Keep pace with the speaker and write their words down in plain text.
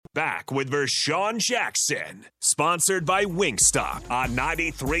Back with Vershawn Jackson. Sponsored by Wingstop on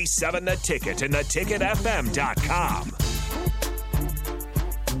 93.7 The Ticket and theticketfm.com.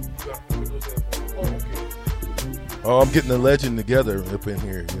 Oh, I'm getting the legend together up in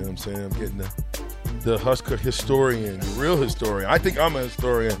here. You know what I'm saying? I'm getting the Husker historian, the real historian. I think I'm a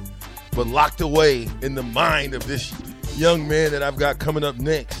historian, but locked away in the mind of this young man that I've got coming up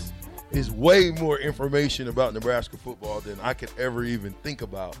next is way more information about Nebraska football than I could ever even think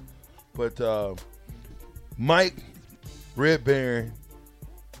about. But Mike Red Beran,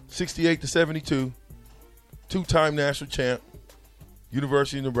 68-72, two-time national champ,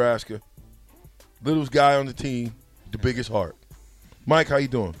 University of Nebraska, littlest guy on the team, the biggest heart. Mike, how you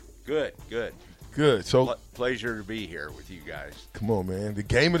doing? Good. So Pleasure to be here with you guys. Come on, man. The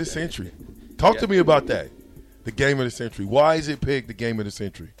game of the century. Talk to me about that. The game of the century. Why is it picked the game of the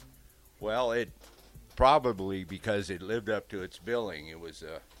century? Well, it probably because it lived up to its billing. It was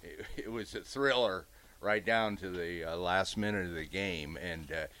a thriller right down to the last minute of the game,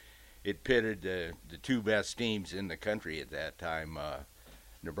 and it pitted the two best teams in the country at that time,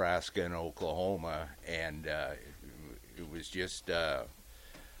 Nebraska and Oklahoma, and it was just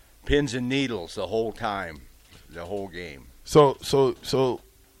pins and needles the whole time, the whole game. So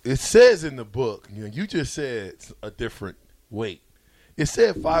it says in the book, you just said a different weight. It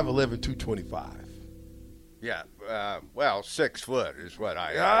said 5'11", 225. Yeah, 6 foot is what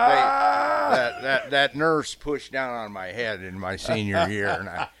that nurse pushed down on my head in my senior year, and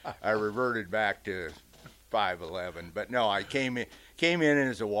I reverted back to 5'11". But no, I came in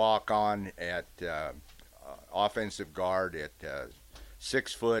as a walk-on at offensive guard at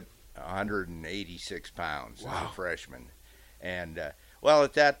 6 foot, 186 pounds as a freshman, and at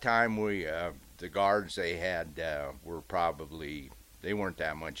that time the guards they had were probably. They weren't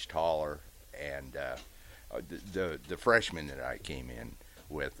that much taller, and the freshmen that I came in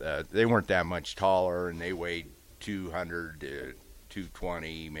with, they weren't that much taller, and they weighed 200 to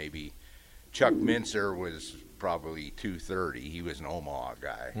 220, maybe. Chuck Mincer was probably 230. He was an Omaha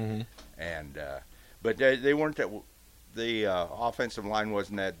guy, and but they weren't that. The offensive line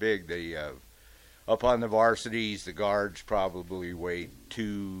wasn't that big. Up on the varsities, the guards probably weighed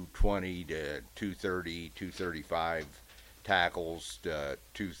 220 to 230, 235. Tackles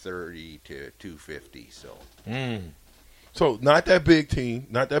 230 to 250. So not that big team,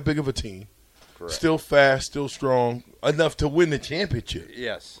 not that big of a team. Correct. Still fast, still strong, enough to win the championship.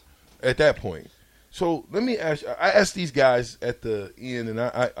 Yes. At that point. So let me ask. I asked these guys at the end, and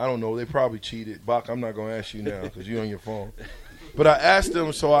I don't know. They probably cheated. Bach, I'm not going to ask you now because you're on your phone. But I asked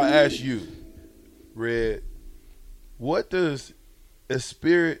them, so I asked you, Red, what does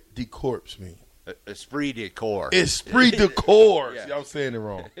esprit de corps mean? Esprit de corps. Esprit de corps. Yes. Y'all saying it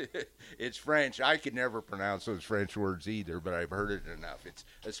wrong. It's French. I could never pronounce those French words either, but I've heard it enough. It's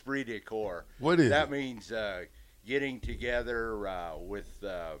esprit de corps. What is that? It? Means getting together with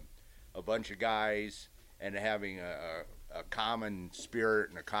a bunch of guys and having a common spirit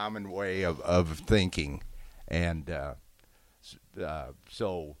and a common way of thinking, and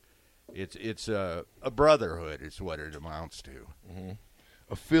so it's a brotherhood is what it amounts to. Mm-hmm.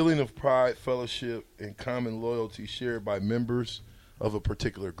 A feeling of pride, fellowship, and common loyalty shared by members of a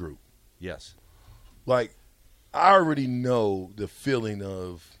particular group. Yes. Like, I already know the feeling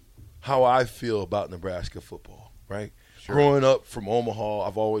of how I feel about Nebraska football, right? Sure. Growing up from Omaha,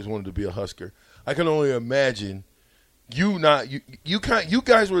 I've always wanted to be a Husker. I can only imagine you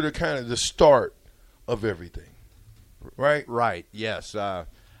guys were the kind of the start of everything, right? Right, yes. I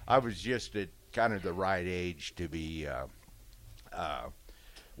was just at kind of the right age to be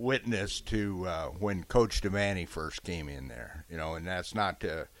witness to when Coach Devaney first came in there, and that's not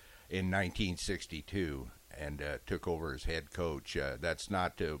in 1962 and took over as head coach. That's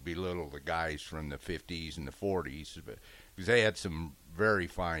not to belittle the guys from the 50s and the 40s, but because they had some very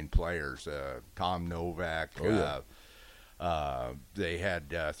fine players. Tom Novak. They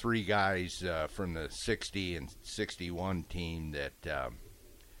had 3 guys from the 60 and 61 team that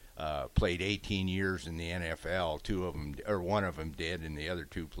played 18 years in the NFL. 2 of them, or 1 of them did, and the other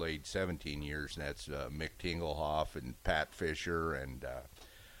 2 played 17 years. And that's Mick Tinglehoff and Pat Fisher and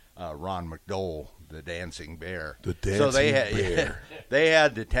Ron McDowell, the Dancing Bear. The Dancing Bear. They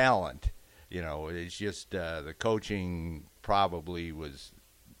had the talent. It's just the coaching probably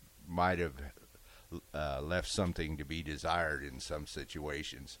might have left something to be desired in some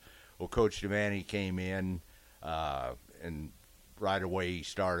situations. Well, Coach Devaney came in and right away he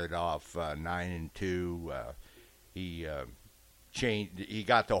started off 9-2. He changed. He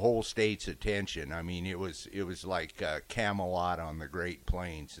got the whole state's attention. I mean, it was like Camelot on the Great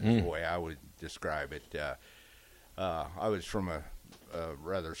Plains is the way I would describe it. I was from a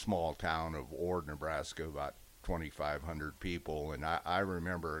rather small town of Ord, Nebraska, about 2,500 people, and I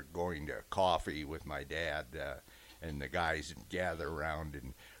remember going to coffee with my dad, and the guys would gather around.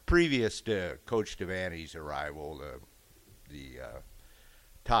 And previous to Coach Devaney's arrival, the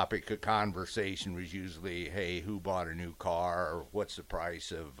topic of conversation was usually, hey, who bought a new car, or what's the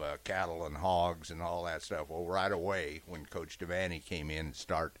price of cattle and hogs and all that stuff. Well, right away, when Coach Devaney came in and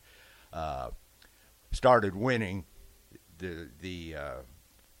started winning, the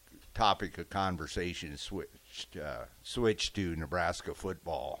topic of conversation switched to Nebraska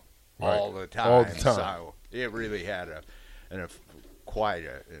football all the time. All the time. So it really had quite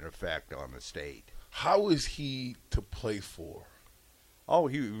an effect on the state. How is he to play for? Oh,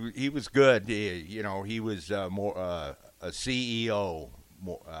 he was good. He was more a CEO,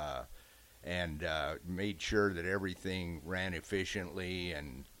 and made sure that everything ran efficiently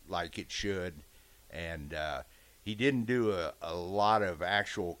and like it should. And he didn't do a lot of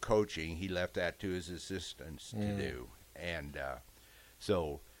actual coaching. He left that to his assistants to do. And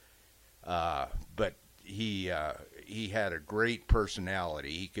but he had a great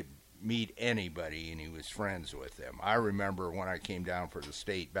personality. He could meet anybody, and he was friends with them. I remember when I came down for the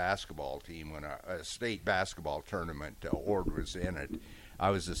state basketball team, when a state basketball tournament, Ord was in it. I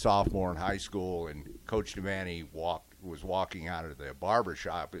was a sophomore in high school, and Coach Devaney was walking out of the barber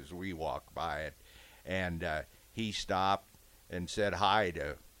shop as we walked by it, and he stopped and said hi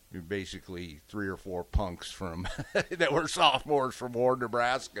to basically 3 or 4 punks from that were sophomores from Ord,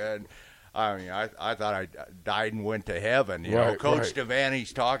 Nebraska. And I mean, I thought I died and went to heaven. You know, Coach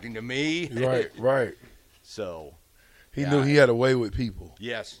Devaney's talking to me. Right. So he knew he had a way with people.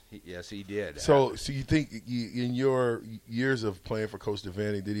 Yes, he did. So you think in your years of playing for Coach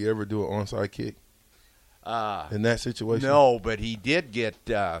Devaney, did he ever do an onside kick in that situation? No, but he did get.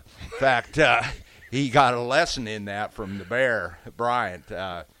 In fact, he got a lesson in that from the Bear Bryant.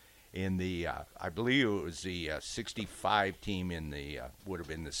 In the, I believe it was the 65 team in the, would have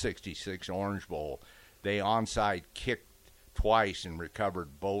been the 66 Orange Bowl. They onside kicked twice and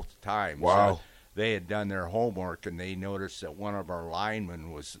recovered both times. Wow. So they had done their homework, and they noticed that one of our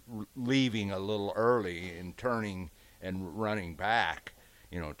linemen was leaving a little early and turning and running back,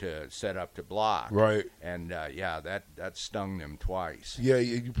 to set up to block. Right. And, that stung them twice. Yeah,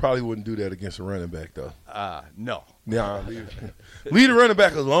 you probably wouldn't do that against a running back, though. No. Nah, leave the running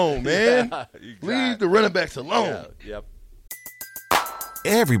back alone, man. Yeah, exactly. Leave the running backs alone. Yeah, yep.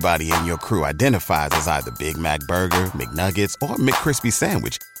 Everybody in your crew identifies as either Big Mac Burger, McNuggets, or McCrispy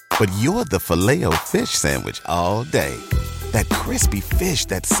Sandwich. But you're the Filet-O-Fish Sandwich all day. That crispy fish,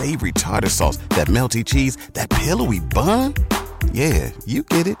 that savory tartar sauce, that melty cheese, that pillowy bun. Yeah, you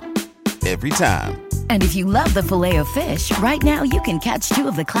get it. Every time. And if you love the Filet-O-Fish, right now you can catch 2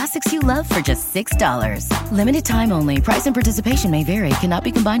 of the classics you love for just $6. Limited time only. Price and participation may vary. Cannot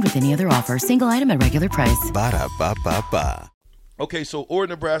be combined with any other offer. Single item at regular price. Ba-da-ba-ba-ba. Okay, so Ord,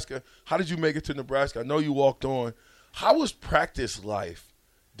 Nebraska. How did you make it to Nebraska? I know you walked on. How was practice life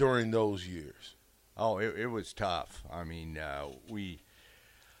during those years? Oh, it was tough. I mean, we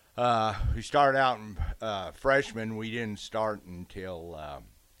started out in freshmen. We didn't start until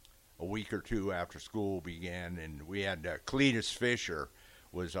a week or 2 after school began, and we had Cletus Fisher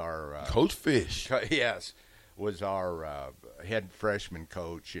was our Coach Fish. Yes, was our head freshman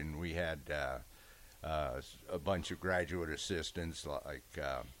coach, and we had a bunch of graduate assistants like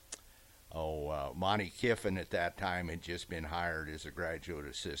Monty Kiffin at that time had just been hired as a graduate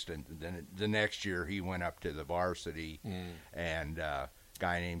assistant. And then the next year he went up to the varsity, and a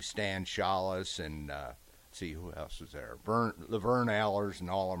guy named Stan Shawless, and see who else was there. Laverne Allers, an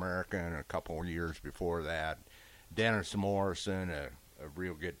All-American, a couple of years before that. Dennis Morrison, a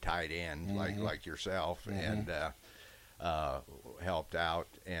real good tight end like yourself, and helped out.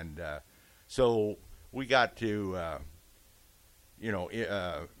 And so we got to,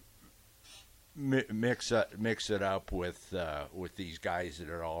 mix it up with these guys that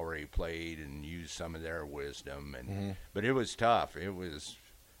had already played and use some of their wisdom. And but it was tough. It was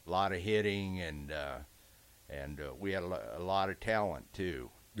a lot of hitting, and we had a lot of talent too.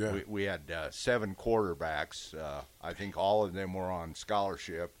 Yeah. We had 7 quarterbacks. I think all of them were on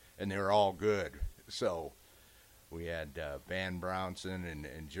scholarship, and they were all good. So we had Van Brownson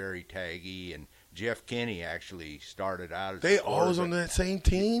and Jerry Taggy, and Jeff Kinney actually started out as they always on that same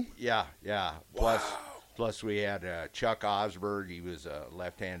team? Yeah. Wow. Plus we had Chuck Osberg. He was a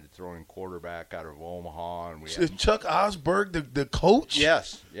left-handed throwing quarterback out of Omaha. And we had Chuck Osberg the coach?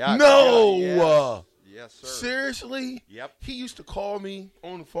 Yes. Yeah. No. Yeah, yes, sir. Seriously? Yep. He used to call me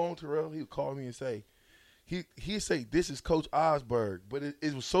on the phone, Terrell. He would call me and say, he'd say, this is Coach Osberg. But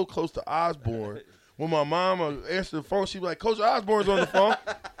it was so close to Osborne. when my mom answered the phone, she'd be like, Coach Osborne's on the phone.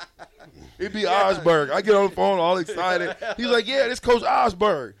 It'd be Osberg. I get on the phone all excited. He's like, yeah, this Coach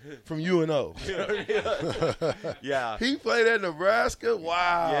Osberg from UNO. Yeah. He played at Nebraska?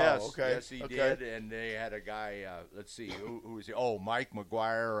 Wow. Yes, Okay. yes, he did. And they had a guy, let's see, who was he? Oh, Mike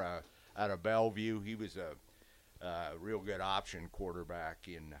McGuire out of Bellevue. He was a real good option quarterback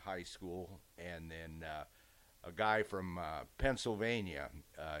in high school. And then a guy from Pennsylvania.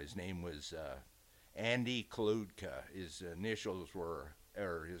 His name was Andy Kaludka. His initials were,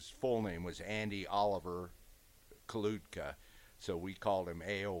 or his full name was Andy Oliver Kaludka, so we called him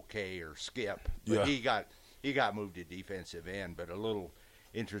AOK or Skip. But he got moved to defensive end. But a little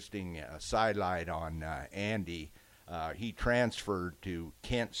interesting sidelight on Andy, he transferred to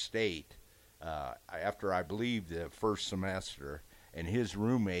Kent State after, I believe, the first semester, and his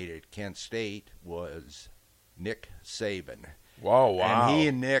roommate at Kent State was Nick Saban. Wow. And he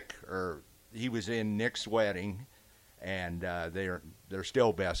and Nick, he was in Nick's wedding, and they're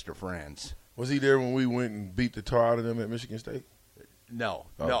still best of friends. Was he there when we went and beat the tar out of them at Michigan State? No.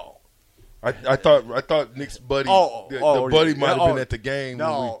 I thought Nick's buddy, the buddy might have been at the game.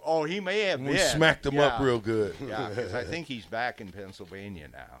 No, he may have been. We smacked him up real good. Yeah, because I think he's back in Pennsylvania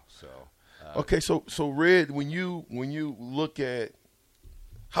now. So. Okay, so Red, when you look at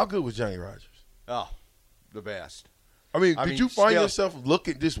how good was Johnny Rodgers? Oh, the best. I mean, did you find yourself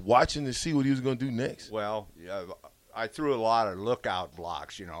just watching to see what he was going to do next? Well, I threw a lot of lookout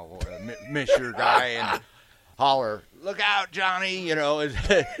blocks, miss your guy and holler, look out, Johnny,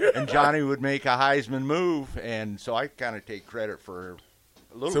 and Johnny would make a Heisman move, and so I kind of take credit for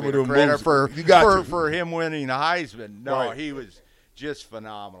a little bit of credit for him winning the Heisman. No, right. He was just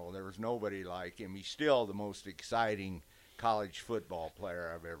phenomenal. There was nobody like him. He's still the most exciting college football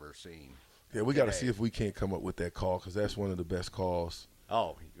player I've ever seen. Yeah, we got to see if we can't come up with that call, because that's one of the best calls.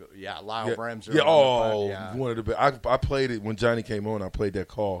 Oh, yeah, Lyle Bremser. Yeah, one of the best. I played it when Johnny came on. I played that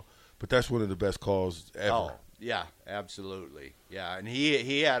call, but that's one of the best calls ever. Oh, yeah, absolutely. Yeah, and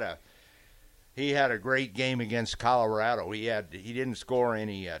he had a great game against Colorado. He didn't score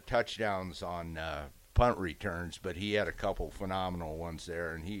any touchdowns on punt returns, but he had a couple phenomenal ones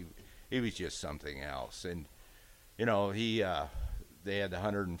there, and he was just something else. And they had the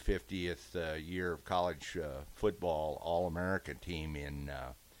 150th year of college football All-America team in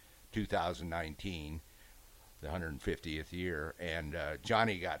 2019, the 150th year, and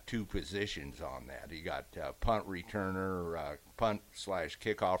Johnny got two positions on that. He got punt returner,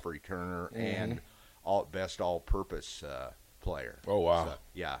 punt/kickoff returner, and best all-purpose player. Oh, wow. So,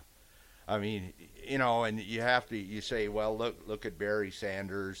 yeah. I mean, and you say, well, look at Barry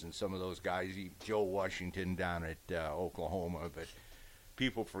Sanders and some of those guys, Joe Washington down at Oklahoma, but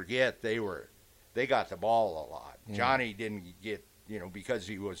people forget they got the ball a lot. Johnny didn't get, because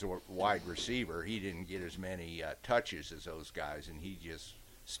he was a wide receiver, he didn't get as many touches as those guys, and he just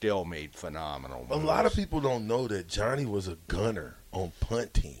still made phenomenal moves. A lot of people don't know that Johnny was a gunner on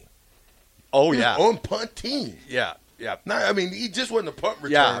punt team. Oh, yeah. On punt team. Yeah. Yeah. No, I mean, he just wasn't a punt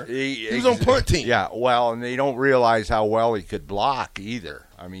returner. Yeah, he was on punt team. Yeah, well, and they don't realize how well he could block either.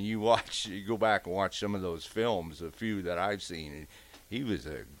 I mean, you go back and watch some of those films, a few that I've seen, and he was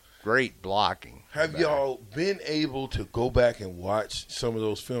a great blocking. Have y'all been able to go back and watch some of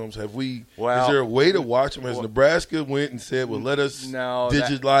those films? Have we? Well, is there a way to watch them? Has Nebraska went and said, "Well, let us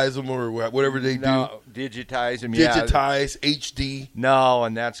digitize them or whatever they do"? Digitize them. Digitize HD. No,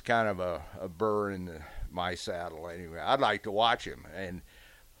 and that's kind of a burr in my saddle anyway. I'd like to watch him. And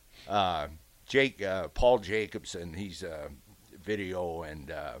Paul Jacobson, he's a video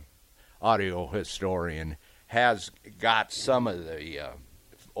and audio historian, has got some of the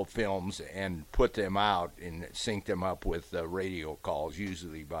films and put them out and synced them up with radio calls,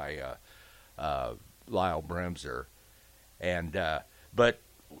 usually by Lyle Bremser. And but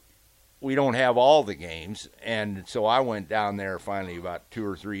we don't have all the games, and so I went down there finally about 2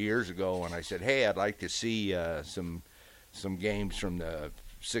 or 3 years ago, and I said, hey, I'd like to see some games from the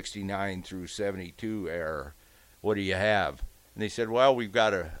 69 through 72 era. What do you have? And they said, well, we've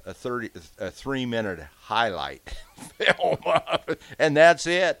got a 3-minute highlight film, and that's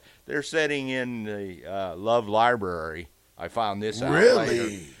it. They're sitting in the Love Library. I found this out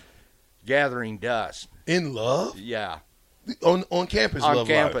later. Gathering Dust. In Love? Yeah. On campus, on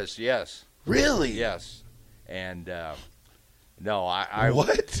campus, yes. Really? Yes. And no, I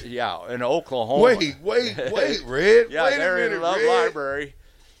what? Yeah, in Oklahoma. Wait, Red. Yeah, wait they're a minute, in Love Red. Library.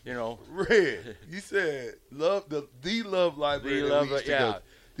 Red. You said the Love Library. The Love, yeah.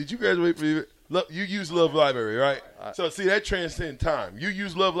 Did you graduate from You use Love Library, right? So, see, that transcends time. You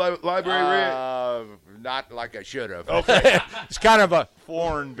use Love Library, Red? Not like I should have. Okay. It's kind of a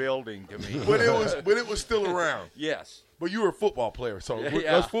foreign building to me. But it was still around. Yes. But you were a football player, so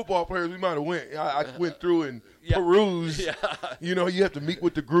Yeah. us football players, we might have went. I went through and perused. Yeah. You know, you have to meet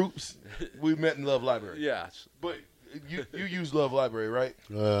with the groups. We met in Love Library. Yes. But you use Love Library, right?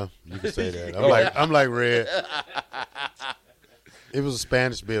 You can say that. I'm like Red. It was a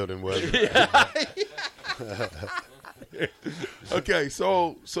Spanish building, wasn't it? Okay,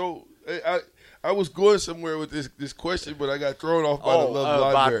 so I was going somewhere with this question, but I got thrown off by the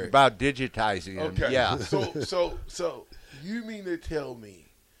Love Library. About digitizing them. Okay. Yeah. So you mean to tell me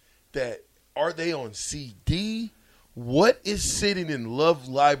that are they on CD? What is sitting in Love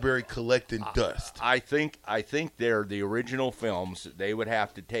Library collecting dust? I think they're the original films. They would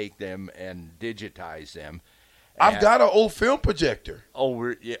have to take them and digitize them. I've got an old film projector.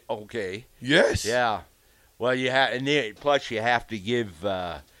 Oh, yeah, okay. Yes. Yeah. Well, you have, and plus you have to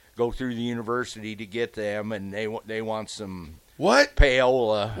go through the university to get them, and they want some What?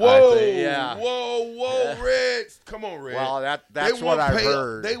 payola. Whoa, I think. Yeah. whoa, Red. Come on, Red. Well, that's what I've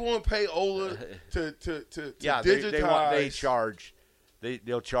heard. They want payola to yeah, digitize.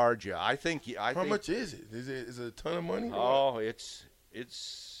 They'll charge you. I think. How much is it? Is it a ton of money? Oh, it's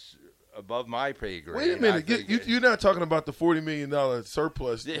above my pay grade. Wait a minute. You're not talking about the $40 million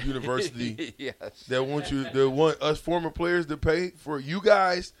surplus university yes. that want us former players to pay for you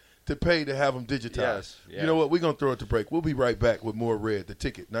guys to pay to have them digitized. Yes. You know what? We're going to throw it to break. We'll be right back with more Red, the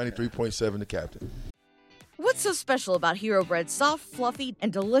ticket, 93.7 The Captain. What's so special about Hero Bread's soft, fluffy,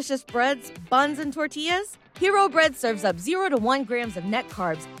 and delicious breads, buns, and tortillas? Hero Bread serves up 0 to 1 grams of net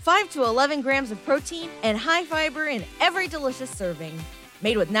carbs, 5 to 11 grams of protein, and high fiber in every delicious serving.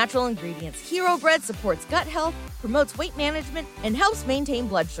 Made with natural ingredients, Hero Bread supports gut health, promotes weight management, and helps maintain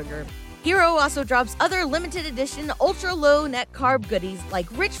blood sugar. Hero also drops other limited edition ultra-low net carb goodies like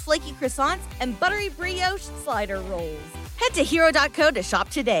rich flaky croissants and buttery brioche slider rolls. Head to hero.co to shop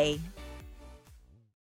today.